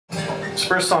This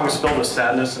first song is filled with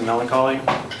sadness and melancholy.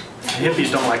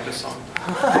 Hippies don't like this song.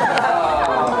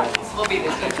 We'll be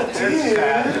the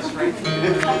Sadness, right?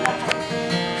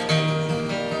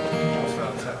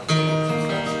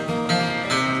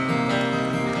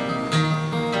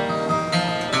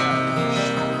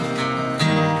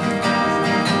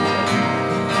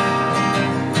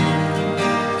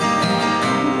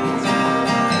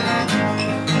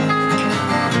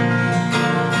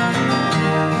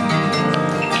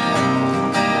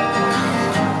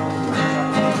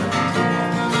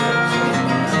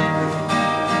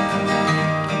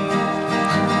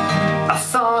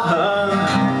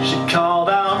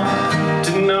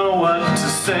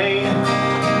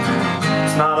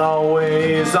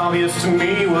 It's obvious to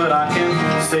me what I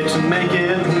can say to make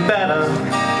it better.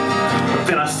 But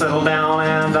then I settle down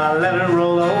and I let it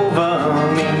roll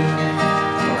over me.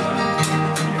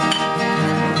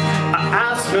 I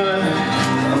asked her,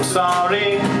 I'm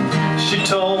sorry. She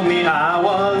told me I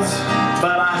was,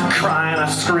 but I cry and I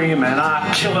scream and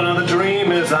I kill another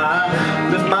dream as I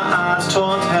lift my eyes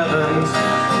towards heaven.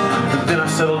 But then I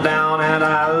settle down and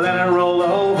I let it roll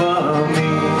over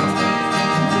me.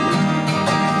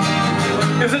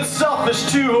 Is it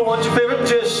selfish to want your favorite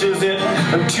dish? Is it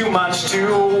too much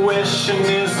to wish? And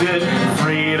is it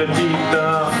free to eat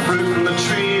the fruit from the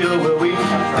tree? Or will we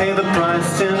pay the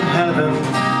price in heaven?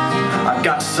 I've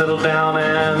got to settle down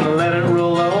and let it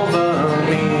roll over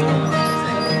me.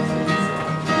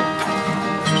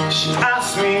 She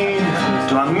asked me,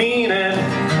 do I mean it?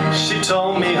 She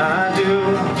told me I do.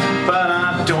 But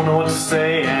I don't know what to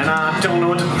say and I don't know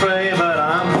what to pray. But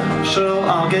I'm sure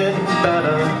I'll get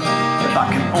better if I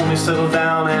can only settle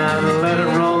down and let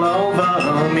it roll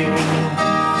over me.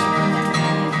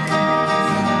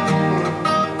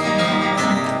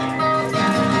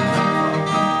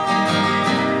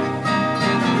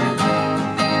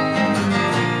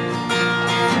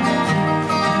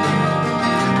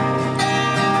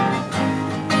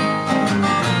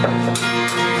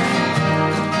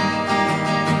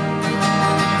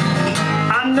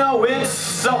 I know it's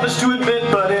selfish to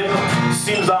admit, but it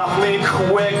seems awfully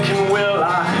quick. And will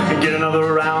I get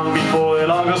another round before it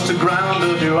all goes to ground?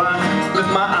 Or do I lift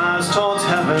my eyes towards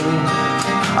heaven?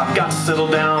 I've got to settle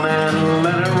down and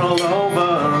let it roll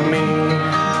over me.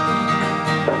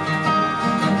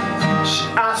 She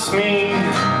asked me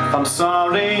if I'm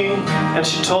sorry, and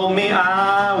she told me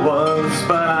I was.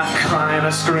 But I cry and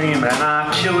I scream and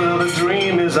I kill another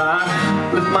dream as I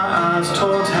lift my eyes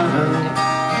towards heaven.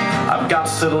 I've got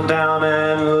to settle down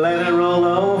and let it roll.